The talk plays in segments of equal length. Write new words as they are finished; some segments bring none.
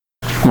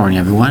Good morning,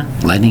 everyone.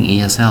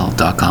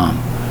 LightningESL.com.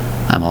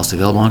 I'm also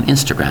available on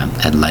Instagram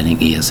at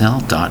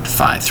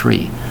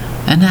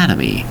lightningesl.53.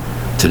 Anatomy.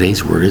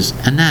 Today's word is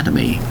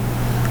anatomy.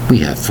 We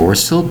have 4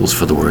 syllables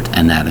for the word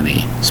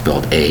anatomy,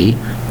 spelled A-N-A-T-O-M-Y.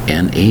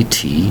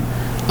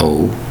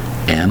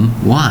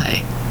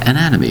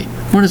 Anatomy.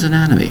 What is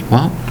anatomy?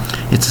 Well,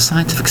 it's a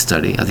scientific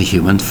study of the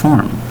human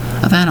form,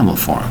 of animal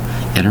form,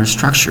 inner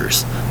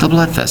structures, the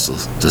blood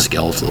vessels, the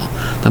skeletal,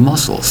 the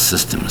muscle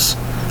systems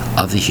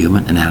of the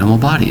human and animal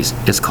bodies.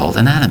 It's called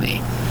anatomy.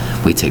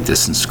 We take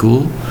this in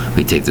school,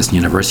 we take this in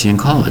university and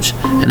college.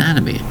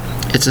 Anatomy.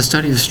 It's a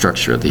study of the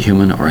structure of the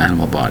human or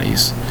animal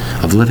bodies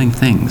of living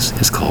things.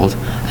 It's called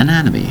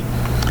anatomy.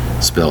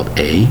 Spelled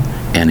A-N-A-T-O-M-Y.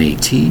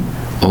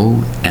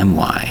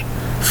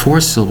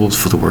 4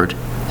 syllables for the word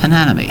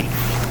anatomy.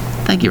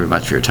 Thank you very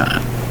much for your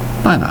time.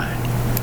 Bye-bye.